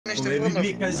next Well, to maybe one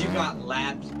because you got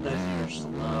lapped because you're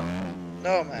slow.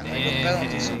 No, man. I got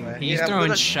penalties somewhere. He's Here,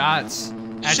 throwing shots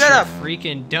at Shut your up.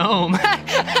 freaking dome.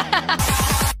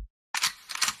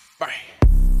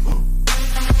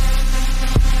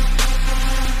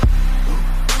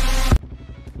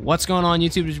 What's going on,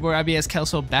 YouTube? It's your boy IBS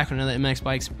Kelso back with another MX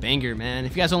Bikes banger, man.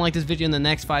 If you guys don't like this video in the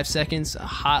next 5 seconds, a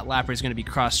hot lapper is going to be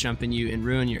cross-jumping you and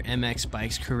ruin your MX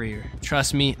Bikes career.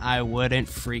 Trust me, I wouldn't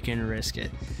freaking risk it.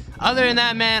 Other than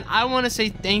that, man, I want to say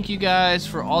thank you guys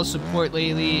for all the support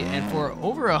lately and for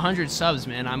over 100 subs,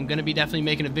 man. I'm going to be definitely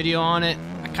making a video on it.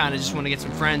 I kind of just want to get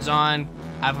some friends on.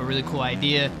 I have a really cool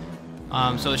idea,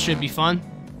 so it should be fun.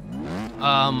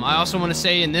 I also want to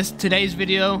say in today's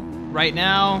video, right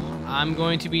now, I'm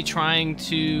going to be trying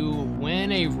to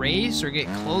win a race or get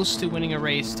close to winning a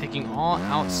race, taking all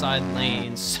outside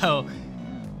lanes. So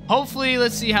hopefully,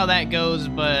 let's see how that goes,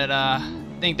 but I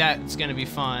think that's going to be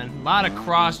fun. A lot of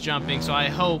cross jumping, so I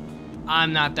hope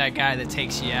I'm not that guy that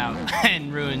takes you out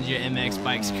and ruins your MX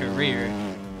Bikes career.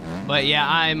 But yeah,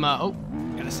 I'm, oh,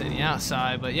 gotta say the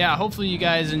outside, but yeah, hopefully you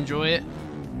guys enjoy it.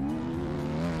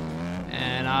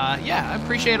 And yeah, I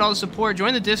appreciate all the support.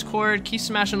 Join the Discord, keep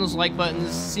smashing those like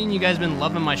buttons. Seeing you guys been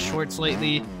loving my shorts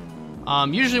lately.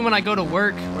 Usually when I go to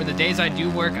work or the days I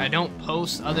do work, I don't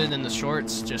post other than the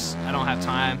shorts. Just I don't have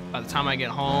time. By the time I get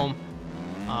home,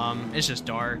 it's just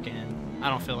dark and I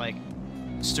don't feel like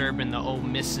disturbing the old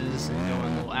missus and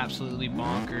going a little absolutely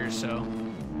bonkers. So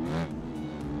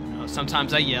you know,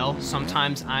 sometimes I yell,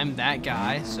 sometimes I'm that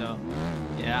guy. So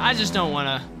yeah, I just don't want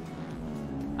to.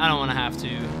 I don't want to have to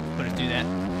put it through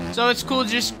that. So it's cool to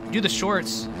just do the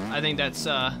shorts. I think that's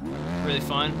really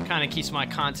fun. Kind of keeps my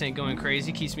content going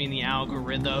crazy, keeps me in the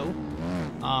algorithm.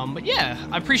 But yeah,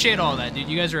 I appreciate all that, dude.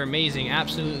 You guys are amazing.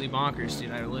 Absolutely bonkers, dude.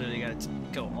 I literally got to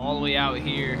go all the way out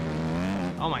here.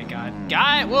 Oh my god.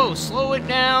 Guy, whoa, slow it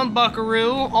down,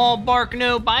 buckaroo. All bark,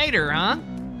 no biter, huh?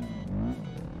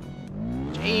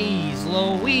 Jeez,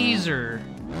 Louiser.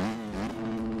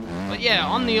 But yeah,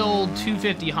 on the old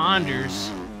 250 Hondas,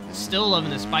 still loving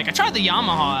this bike. I tried the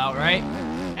Yamaha out, right?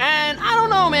 And I don't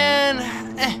know, man.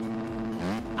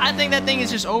 I think that thing is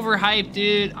just overhyped,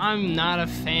 dude. I'm not a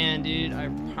fan, dude. I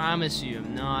promise you,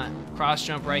 I'm not. Cross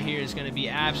jump right here is going to be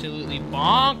absolutely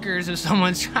bonkers if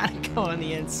someone's trying to go on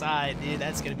the inside, dude.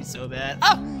 That's going to be so bad.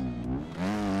 Oh!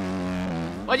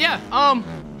 But yeah,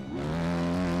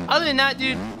 other than that,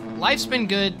 dude, life's been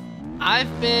good.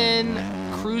 I've been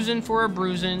cruising for a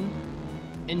bruising,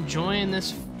 enjoying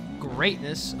this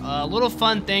greatness. A little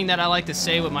fun thing that I like to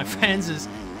say with my friends is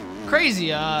crazy.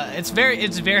 It's very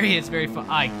fun.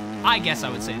 I guess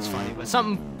I would say it's funny, but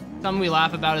something we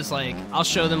laugh about is like I'll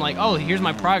show them like, oh, here's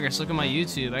my progress. Look at my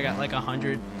YouTube. I got like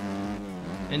 100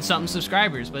 and something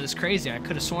subscribers, but it's crazy. I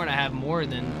could have sworn I have more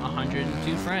than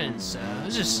 102 friends. So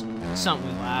it's just something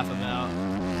we laugh about.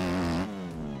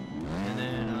 And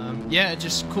then yeah, it's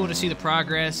just cool to see the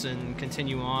progress and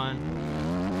continue on.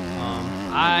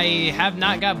 I have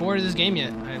not got bored of this game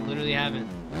yet. I literally haven't.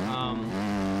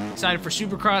 Excited for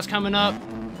Supercross coming up.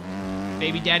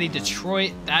 Baby Daddy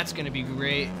Detroit, that's gonna be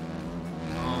great.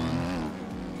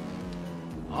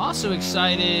 Also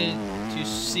excited to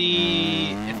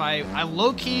see if I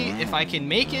low-key, if I can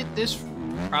make it this,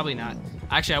 probably not.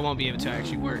 Actually, I won't be able to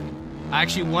actually work. I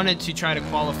actually wanted to try to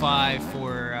qualify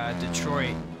for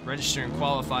Detroit, register and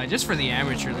qualify just for the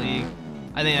amateur league.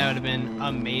 I think that would have been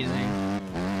amazing.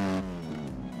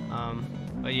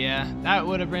 But yeah, that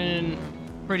would have been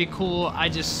pretty cool. I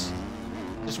just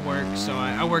work, so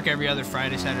I work every other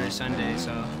Friday, Saturday, Sunday,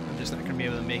 so I'm just not gonna be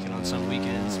able to make it on some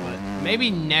weekends. But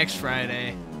maybe next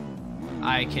Friday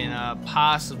I can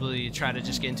possibly try to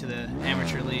just get into the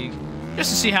amateur league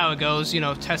just to see how it goes. You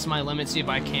know, test my limits, see if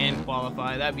I can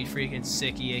qualify. That'd be freaking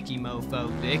sicky, icky, mofo,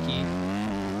 Vicky.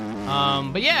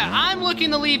 But yeah, I'm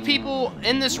looking to leave people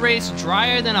in this race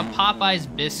drier than a Popeye's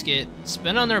biscuit,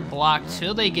 spin on their block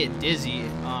till they get dizzy.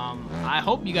 I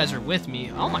hope you guys are with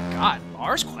me. Oh my god,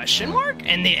 bars question mark?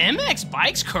 And the MX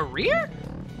Bikes career?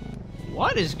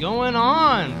 What is going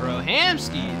on, bro?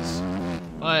 Hamskis.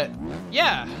 But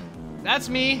yeah, that's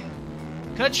me,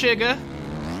 Kachiga.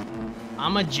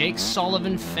 I'm a Jake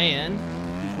Sullivan fan.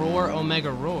 Roar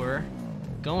Omega Roar.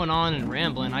 Going on and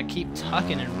rambling. I keep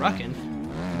tucking and rucking.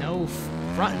 No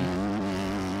frontin'.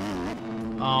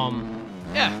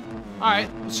 Yeah. Alright,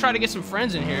 let's try to get some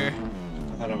friends in here.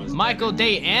 Michael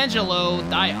D'Angelo,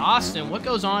 Die Austin, what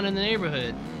goes on in the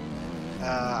neighborhood?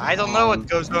 I don't know what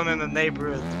goes on in the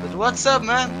neighborhood, but what's up,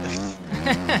 man?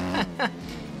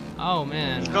 Oh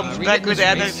man. Comes back with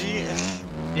energy.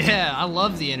 Yeah, I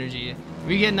love the energy.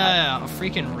 We getting a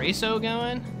freaking raco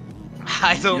going?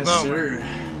 I don't know. Sir.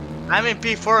 I'm in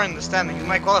P4 in the standings.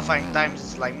 My qualifying times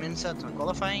is like min set on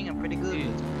qualifying. I'm pretty good.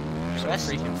 Dude, so Rest,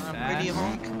 freaking I'm pretty fast.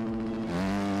 honk.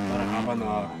 About to hop on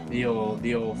the old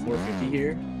 450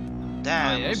 here. Oh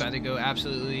Damn. yeah, you're about to go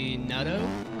absolutely nutto.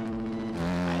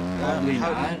 Probably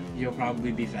not. You'll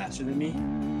probably be faster than me.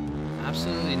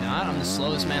 Absolutely not. I'm the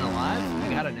slowest man alive. You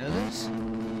gotta know this.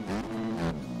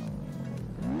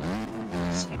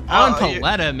 On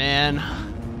Paletta, man.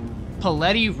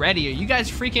 Paletti ready. Are you guys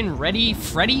freaking ready,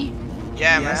 Freddy?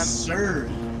 Yeah, Yes, sir.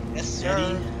 man. Yes, sir.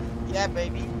 Eddie. Yeah,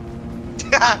 baby.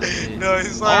 No,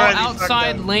 he's All already outside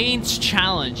fucked up. lanes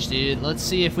challenge, dude. Let's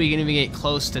see if we can even get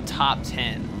close to top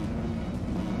 10.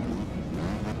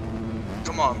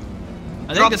 Come on.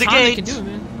 I Drop think the that's how they gate. can do it,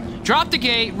 man. Drop the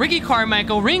gate. Ricky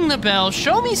Carmichael, ring the bell.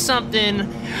 Show me something.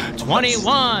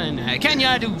 21. Can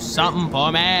ya do something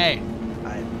for me?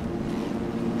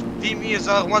 Team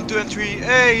ESR 1, 2, and 3.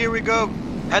 Hey, here we go.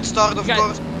 Head start, of You guys-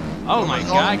 course. Oh my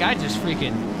god, guy just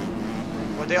freaking.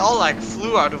 But they all like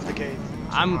flew out of the gate.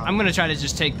 I'm gonna try to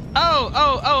just take.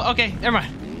 Oh, okay, never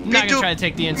mind. I'm not gonna try to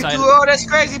take the inside. P2, oh, that's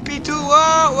crazy. P2,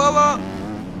 whoa, whoa, whoa.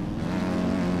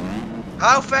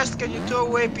 How fast can you throw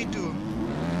away P2?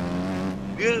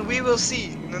 We will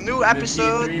see in the new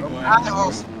episode. P3 boy. of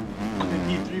The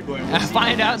P3 boy. We'll see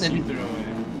Find how out fast in you throw it.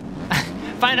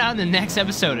 Find out in the next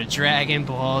episode of Dragon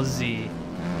Ball Z.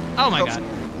 Oh my god.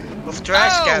 Of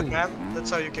trash Oh! can, man. That's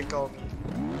how you can call me.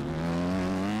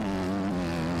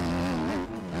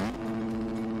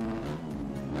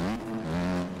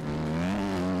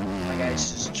 My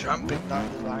guy's just jumping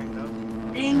down the line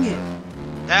though. Dang it.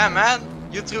 Damn, man.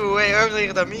 You threw away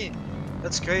earlier than me.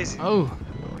 That's crazy. Oh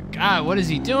god, what is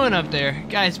he doing up there?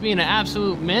 Guy's being an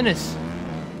absolute menace.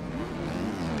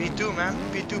 P2, man.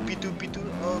 P2, P2,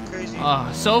 P2. Oh, crazy.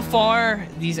 So far,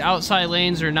 these outside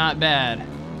lanes are not bad.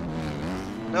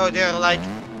 No, they're like,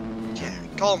 yeah,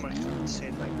 calmer. Let's say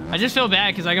it like that. I just feel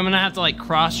bad because like I'm gonna have to like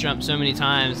cross jump so many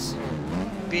times.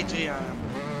 P3,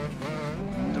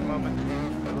 at the moment.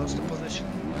 I lost the position.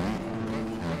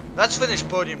 Let's finish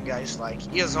podium, guys. Like,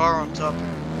 ESR on top.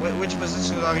 Which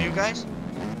position are you guys?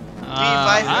 3,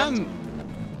 5, I'm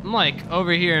like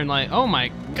over here and like, oh my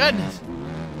goodness.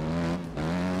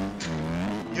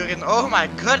 You're in, oh my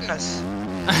goodness.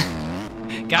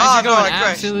 Guys Oh, are no, going I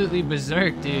crashed. absolutely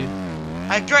berserk, dude.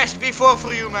 I crashed before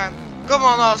for you, man. Come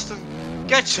on, Austin.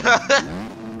 Catch. I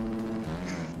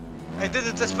did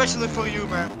it especially for you,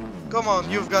 man. Come on,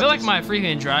 you've got I feel like this. my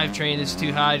freaking drivetrain is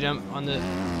too high. Jump on the.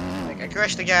 Like, I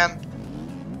crashed again.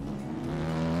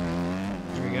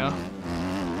 Here we go.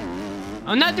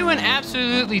 I'm not doing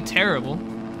absolutely terrible.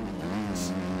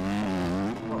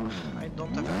 Oh, I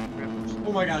don't have any grippers.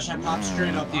 Oh my gosh, I popped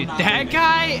straight up. I'm Dude, not that winning.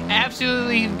 guy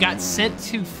absolutely got sent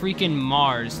to freaking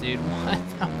Mars, dude. What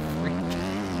the freak?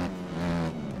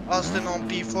 Austin on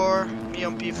P4, me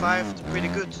on P5. It's pretty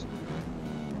good.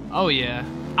 Oh yeah,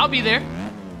 I'll be there.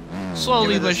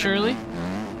 Slowly Give it a but second. surely.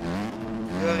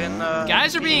 You're in.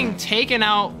 Guys are being taken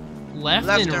out left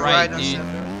and right, and dude.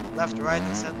 center. Left, right,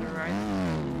 and center, right.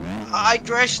 I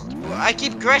crashed. I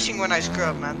keep crashing when I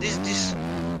scrub, man. This.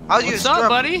 How do you What's scrub? up,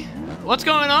 buddy? What's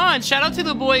going on? Shout out to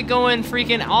the boy going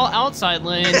freaking all outside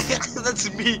lanes. That's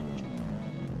me.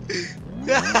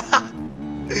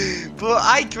 But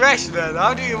I crashed, man.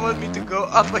 How do you want me to go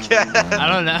up again? I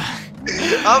don't know.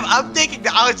 I'm taking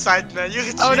the outside, man. You're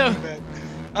cheating, Oh, no. man.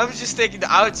 I'm just taking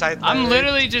the outside, man. I'm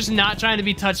literally just not trying to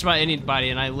be touched by anybody,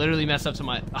 and I literally messed up to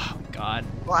my. Oh god.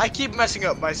 Well, I keep messing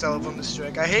up myself on this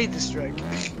track. I hate this track.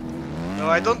 No,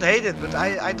 I don't hate it, but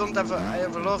I don't have I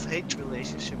have a love-hate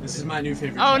relationship. This is my new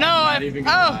favorite. Oh, track. no, I'm not I- even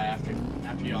gonna oh. lie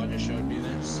after y'all just showed me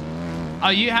this. Oh,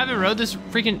 you haven't rode this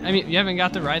freaking. I mean, you haven't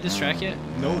got to ride this track yet.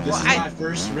 No, this Well, is I- my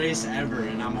first race ever,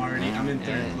 and I'm in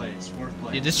third place, fourth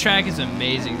place. Dude, this track is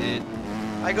amazing, dude.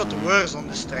 I got worse on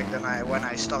this track than when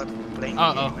I started playing the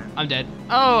Oh, game, oh, man. I'm dead.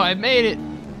 Oh, I made it.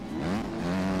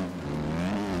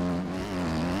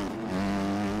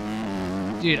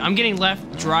 Dude, I'm getting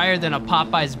left drier than a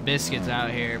Popeye's biscuits out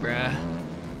here, bruh.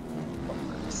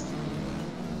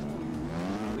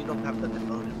 We don't have that in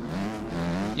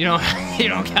Belgium. You don't, you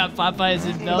don't got Popeyes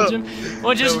in Belgium?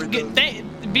 Well, just we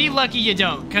don't. be lucky you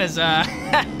don't, cause like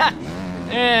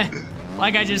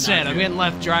I just said, I'm getting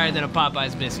left drier than a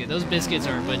Popeyes biscuit. Those biscuits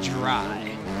are but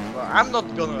dry. Well, I'm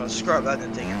not gonna scrub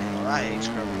anything anymore. I hate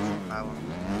scrubbing from now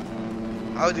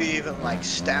on. How do you even like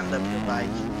stand up your bike?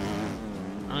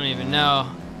 I don't even know.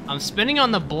 I'm spinning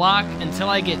on the block until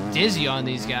I get dizzy on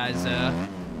these guys, though.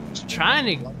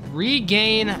 Trying to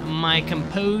regain my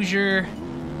composure.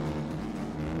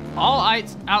 All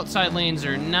outside lanes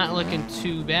are not looking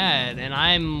too bad, and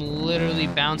I'm literally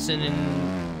bouncing and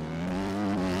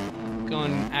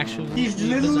going actually. He's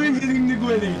literally hitting the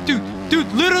grenade. Dude,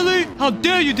 literally? How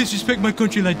dare you disrespect my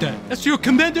country like that? That's your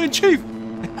commander-in-chief.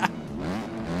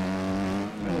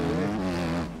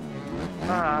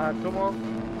 Come on.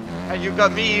 And you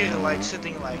got me here, like,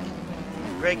 sitting, like,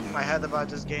 breaking my head about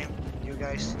this game. You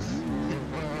guys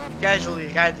casually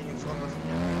riding in front of me.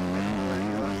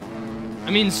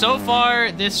 I mean, so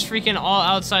far, this freaking all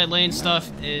outside lane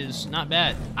stuff is not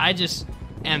bad. I just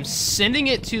am sending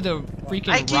it to the freaking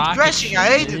I keep rocket crashing, I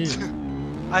hate it. ship.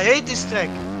 I hate this track.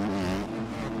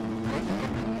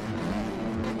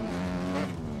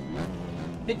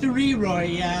 Victory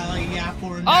Royale, yeah,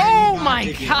 for Oh $90 my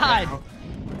ticket god! now.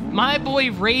 My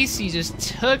boy Racy just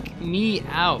took me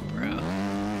out, bro.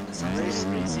 Sounds like it's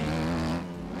racing.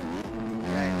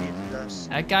 Yeah, indeed it does.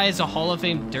 That guy is a Hall of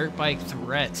Fame dirt bike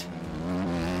threat.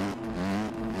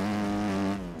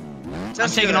 I'm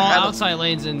taking all outside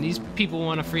lanes, and these people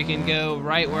want to freaking go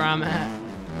right where I'm at.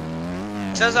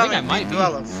 It says I I'm think I in might be.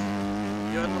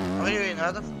 P12. Are you in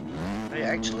ahead of? Are you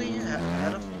actually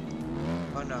ahead of?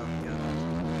 Oh no, you're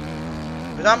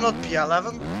not. But I'm not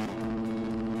P11.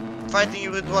 Fighting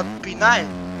you with what, P9?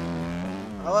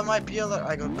 How am I P11?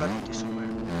 I got penalty somewhere.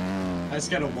 I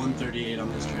just got a 138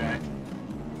 on this track.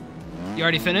 You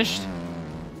already finished?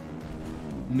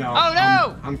 No. Oh,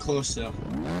 no! I'm close though.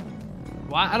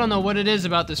 Well, I don't know what it is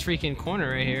about this freaking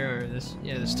corner right here, or this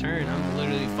turn. I'm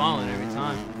literally falling every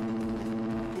time.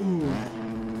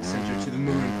 Ooh. Center to the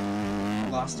moon.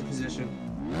 Lost the position.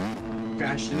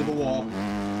 Crashed into the wall.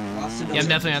 Lost the Yeah, I'm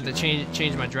definitely gonna have to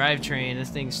change my drivetrain. This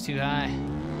thing's too high.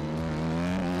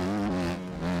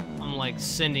 I'm like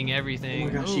sending everything. Oh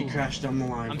my gosh, he Ooh. crashed down the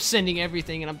line. I'm sending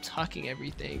everything and I'm tucking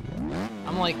everything.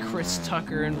 I'm like Chris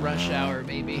Tucker in Rush Hour,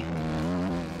 baby.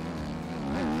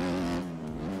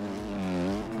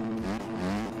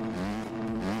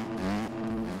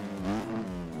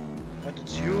 What did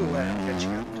you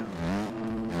catching up to?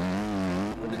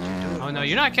 What did you do? Oh no,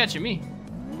 you're not catching me.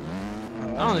 I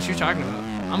don't know what you're talking about.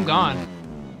 I'm gone.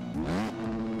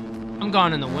 I'm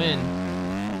gone in the wind.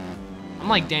 I'm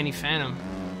like Danny Phantom.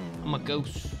 I'm a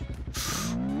ghost.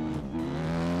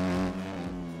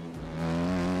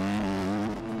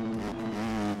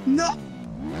 No!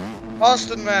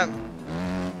 Austin, man!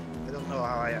 I don't know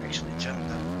how I actually jumped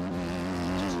that.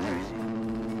 It's just crazy.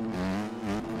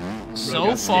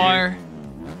 So far,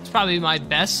 it's probably my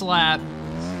best lap.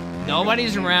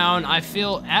 Nobody's around. I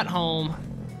feel at home,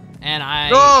 and I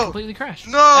completely crashed.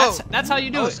 No! That's how you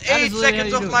do I it. was That is 8 literally how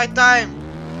seconds you of do my it. time!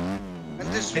 And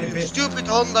this stupid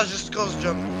Honda just cross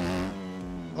jumped me.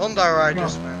 Honda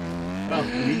riders, man. Bro, are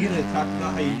we gonna talk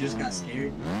about how you just got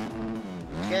scared?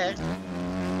 Okay.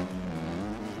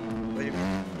 What do you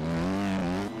mean?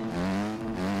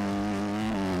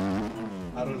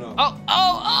 I don't know. Oh!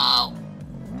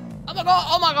 Oh my god!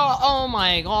 Oh my god! Oh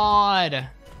my god!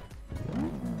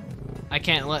 I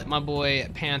can't let my boy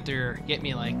Panther get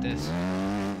me like this.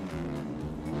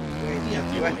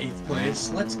 Yeah, you were 8th place.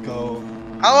 Let's go.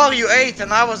 How are you 8th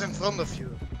and I was in front of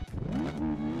you?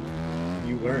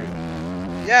 You were.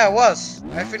 Yeah, I was.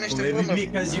 I finished in Maybe front of you.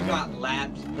 because you got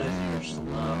lapped because you're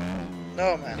slow.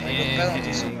 No, man. I got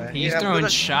penalties somewhere. Dang, he's Yeah, throwing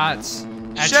but shots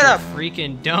at Shut your up.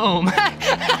 freaking dome.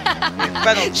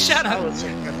 penalties. Shut I up. would say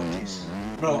penalties.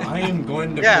 Bro, I am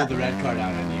going to Yeah. pull the red card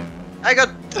out on you. I got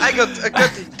a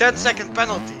 10-second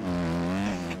penalty.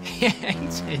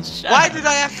 Shut Why up. did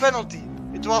I have penalty?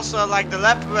 It was like the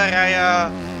lap where I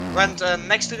went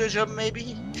next to the jump,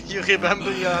 maybe? You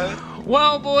remember?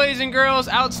 Well, boys and girls,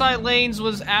 outside lanes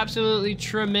was absolutely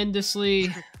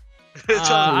tremendously.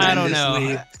 I don't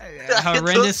know.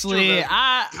 Horrendously.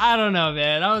 I don't know,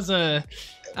 man. That was a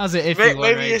iffy one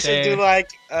Maybe right you should there. do like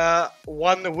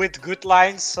one with good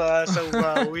lines, so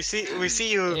we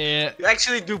see you. Yeah, You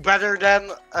actually do better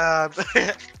than.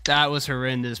 that was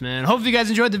horrendous, man. Hope you guys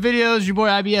enjoyed the videos. Your boy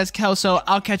IBS Kelso.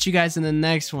 I'll catch you guys in the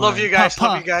next one. Love you guys. Pop,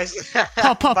 Love you guys.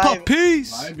 pop, pop, Bye. pop.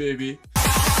 Peace. Bye, baby.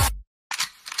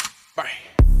 Bye.